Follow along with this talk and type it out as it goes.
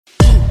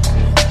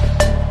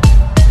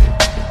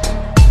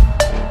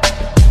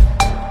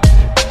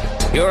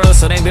You're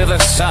listening to the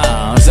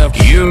sounds of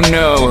you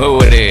know who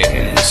it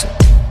is.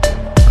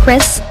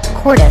 Chris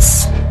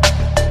Cordis.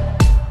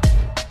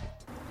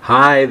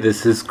 Hi,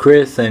 this is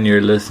Chris and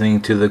you're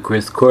listening to the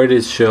Chris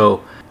Cordis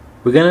Show.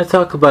 We're going to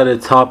talk about a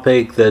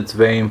topic that's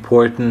very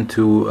important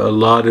to a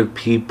lot of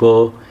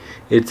people.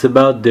 It's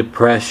about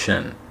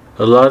depression.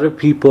 A lot of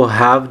people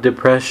have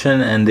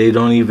depression and they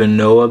don't even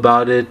know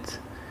about it.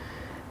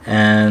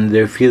 And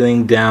they're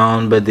feeling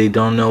down, but they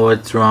don't know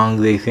what's wrong.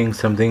 They think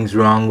something's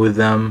wrong with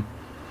them.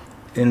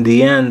 In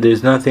the end,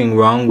 there's nothing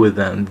wrong with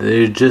them.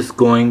 They're just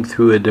going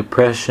through a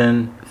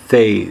depression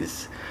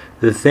phase.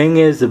 The thing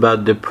is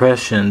about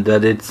depression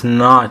that it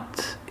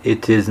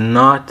is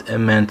not a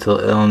mental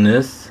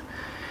illness.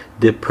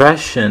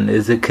 Depression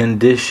is a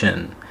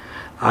condition.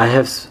 I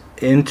have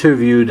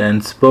interviewed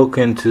and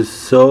spoken to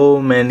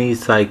so many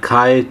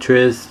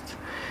psychiatrists,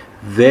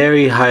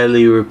 very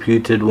highly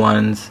reputed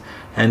ones,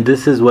 and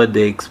this is what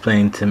they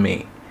explained to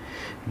me.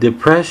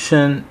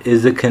 Depression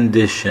is a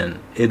condition.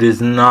 It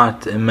is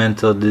not a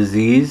mental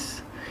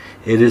disease.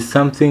 It is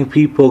something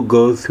people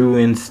go through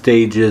in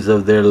stages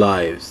of their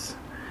lives.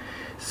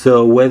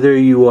 So whether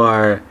you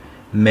are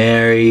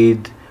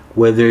married,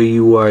 whether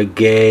you are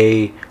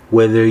gay,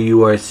 whether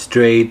you are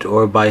straight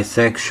or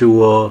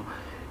bisexual,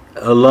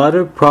 a lot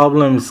of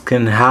problems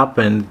can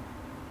happen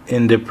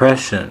in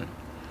depression.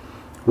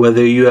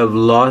 Whether you have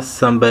lost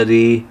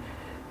somebody,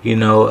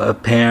 a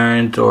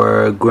parent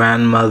or a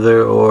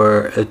grandmother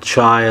or a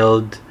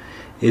child,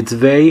 it's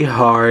very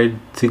hard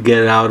to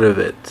get out of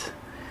it.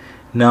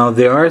 Now,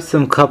 there are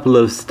some couple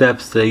of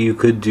steps that you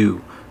could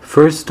do.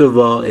 First of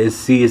all is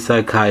see a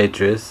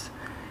psychiatrist,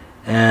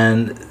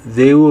 and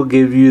they will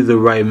give you the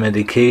right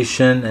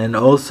medication, and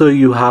also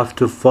you have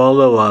to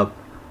follow up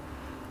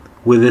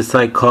with a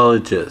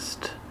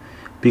psychologist,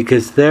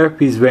 because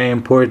therapy is very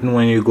important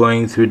when you're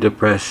going through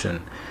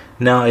depression.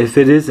 Now, if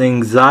it is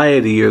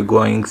anxiety you're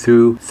going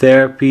through,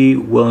 therapy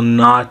will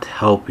not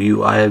help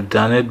you. I have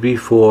done it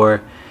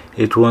before.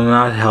 It will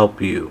not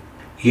help you.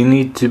 You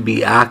need to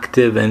be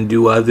active and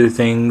do other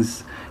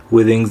things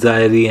with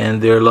anxiety, and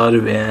there are a lot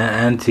of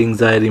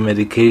anti-anxiety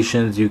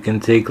medications you can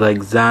take, like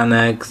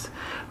Xanax,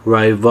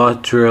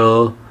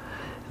 Rivotril.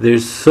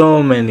 There's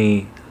so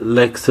many,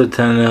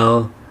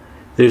 Lexotanil.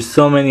 There's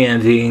so many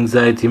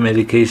anti-anxiety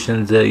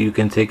medications that you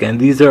can take, and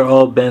these are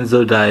all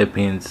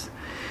benzodiazepines.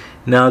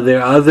 Now, there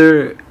are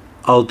other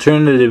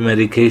alternative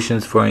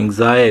medications for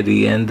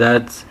anxiety, and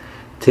that's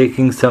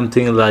taking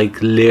something like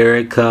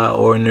Lyrica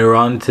or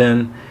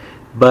Neurontin,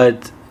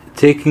 but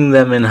taking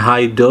them in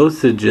high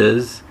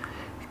dosages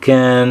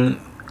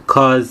can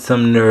cause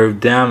some nerve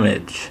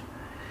damage.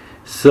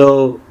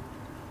 So,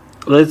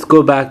 let's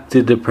go back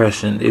to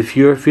depression. If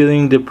you're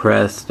feeling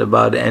depressed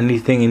about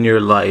anything in your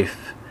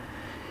life,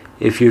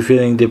 if you're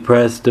feeling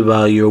depressed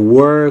about your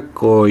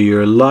work or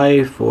your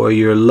life or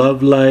your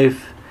love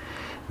life,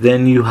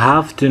 then you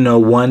have to know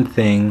one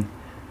thing: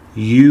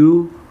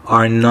 you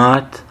are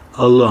not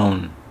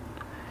alone.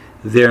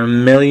 There are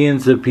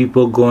millions of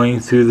people going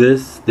through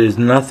this. There's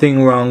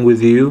nothing wrong with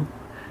you.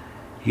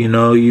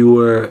 You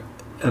were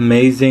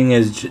amazing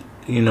as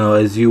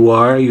you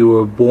are. You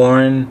were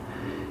born,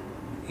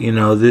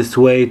 this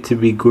way to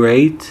be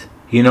great.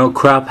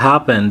 Crap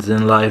happens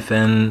in life,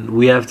 and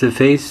we have to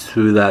face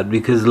through that,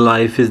 because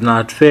life is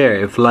not fair.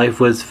 If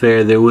life was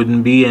fair, there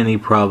wouldn't be any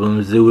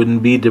problems, there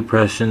wouldn't be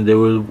depression, there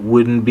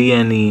wouldn't be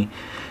any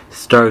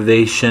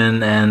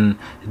starvation and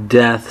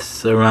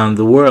deaths around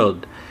the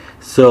world.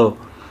 So,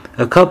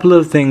 a couple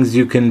of things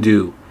you can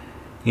do.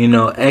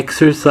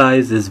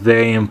 Exercise is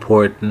very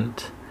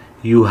important.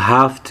 You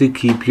have to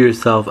keep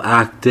yourself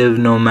active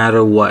no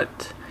matter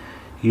what.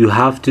 You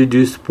have to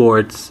do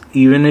sports,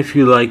 even if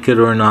you like it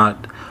or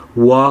not.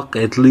 Walk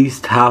at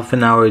least half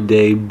an hour a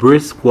day.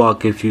 Brisk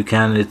walk if you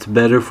can. It's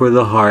better for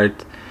the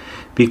heart,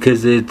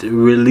 because it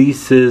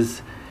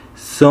releases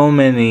so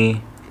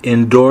many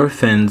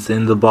endorphins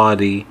in the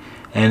body,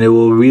 and it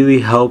will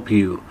really help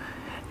you.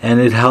 And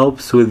it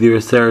helps with your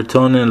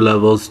serotonin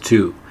levels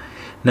too.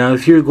 Now,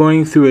 if you're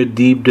going through a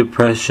deep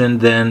depression,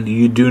 then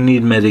you do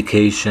need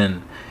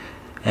medication.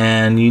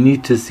 And you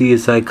need to see a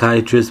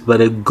psychiatrist,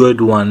 but a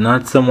good one,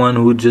 not someone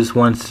who just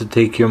wants to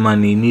take your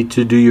money. You need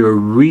to do your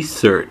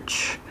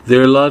research. There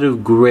are a lot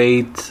of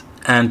great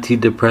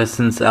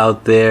antidepressants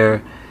out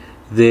there.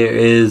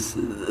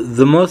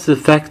 The most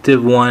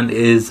effective one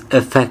is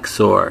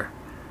Effexor.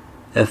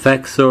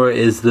 Effexor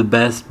is the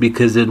best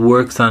because it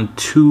works on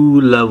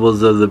 2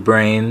 levels of the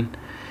brain.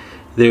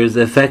 There's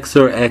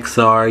Effexor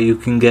XR. You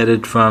can get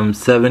it from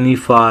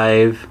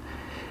 75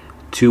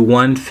 to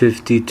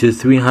 150 to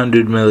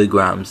 300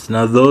 milligrams.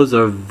 Now, those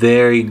are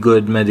very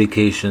good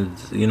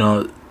medications.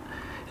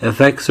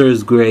 Effexor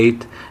is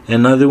great.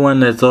 Another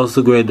one that's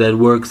also great that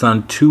works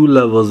on 2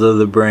 levels of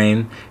the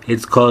brain,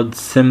 it's called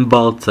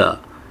Cymbalta.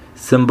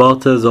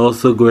 Cymbalta is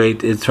also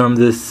great. It's from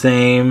the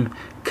same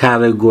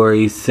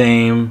category,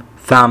 same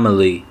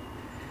family.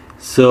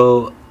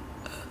 So,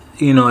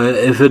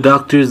 if a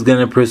doctor is going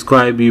to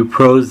prescribe you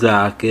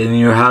Prozac and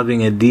you're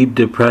having a deep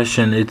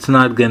depression, it's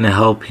not going to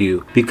help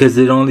you, because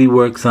it only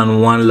works on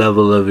 1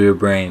 level of your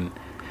brain.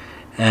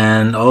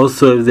 And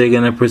also, if they're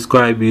going to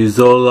prescribe you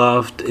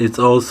Zoloft, it's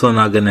also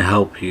not going to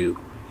help you.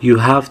 You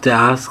have to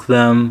ask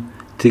them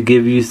to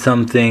give you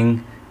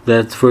something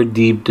that's for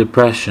deep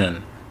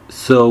depression.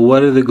 So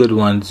what are the good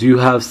ones? You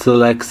have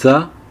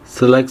Celexa.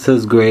 Celexa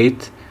is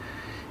great.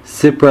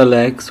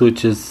 Cipralex,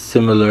 which is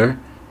similar.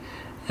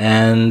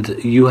 And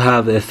you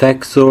have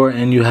Effexor,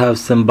 and you have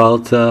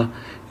Cymbalta.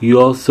 You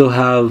also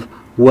have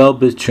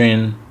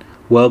Wellbutrin.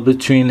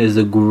 Wellbutrin is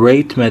a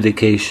great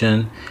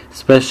medication,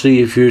 especially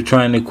if you're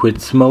trying to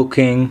quit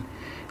smoking.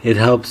 It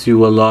helps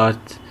you a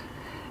lot.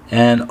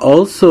 And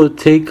also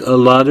take a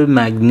lot of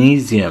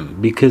magnesium,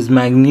 because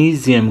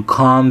magnesium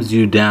calms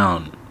you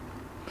down.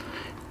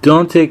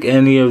 Don't take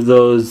any of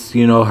those,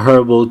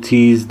 herbal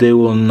teas. They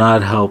will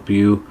not help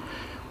you.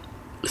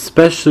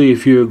 Especially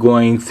if you're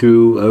going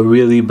through a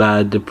really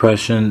bad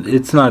depression,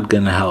 it's not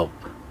going to help.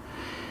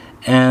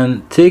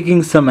 And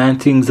taking some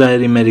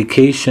anti-anxiety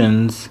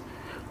medications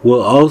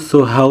will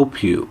also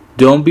help you.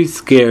 Don't be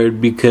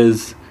scared,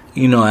 because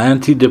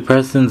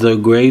antidepressants are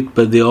great,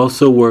 but they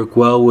also work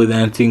well with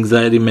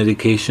anti-anxiety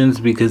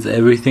medications because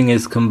everything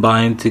is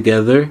combined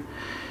together.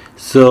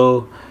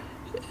 So,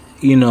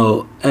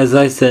 as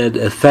I said,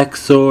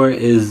 Effexor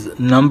is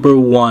number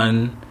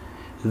 1,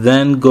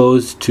 then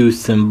goes to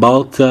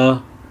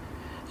Cymbalta.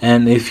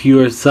 And if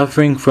you are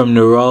suffering from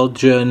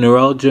neuralgia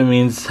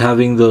means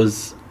having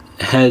those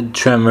head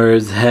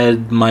tremors,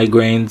 head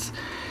migraines,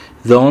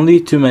 the only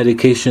 2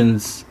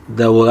 medications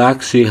that will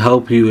actually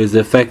help you is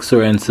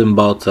Effexor and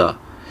Cymbalta.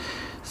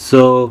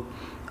 So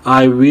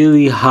I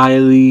really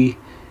highly,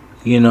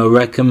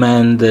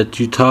 recommend that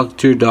you talk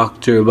to your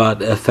doctor about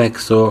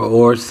Effexor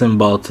or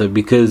Cymbalta,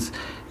 because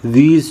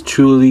these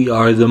truly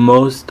are the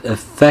most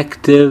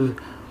effective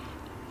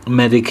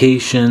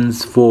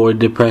medications for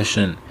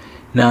depression.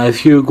 Now,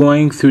 if you're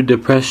going through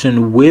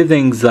depression with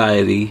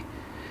anxiety,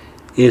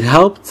 it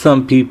helped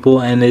some people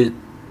and it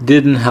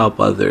didn't help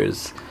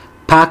others.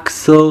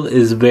 Paxil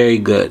is very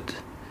good.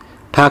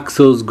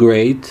 Paxil's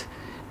great.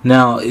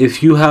 Now,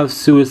 if you have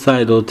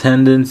suicidal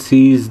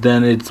tendencies,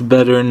 then it's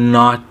better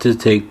not to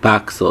take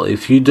Paxil.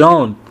 If you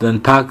don't, then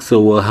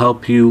Paxil will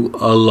help you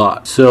a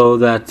lot. So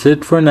that's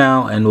it for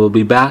now, and we'll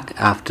be back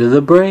after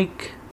the break.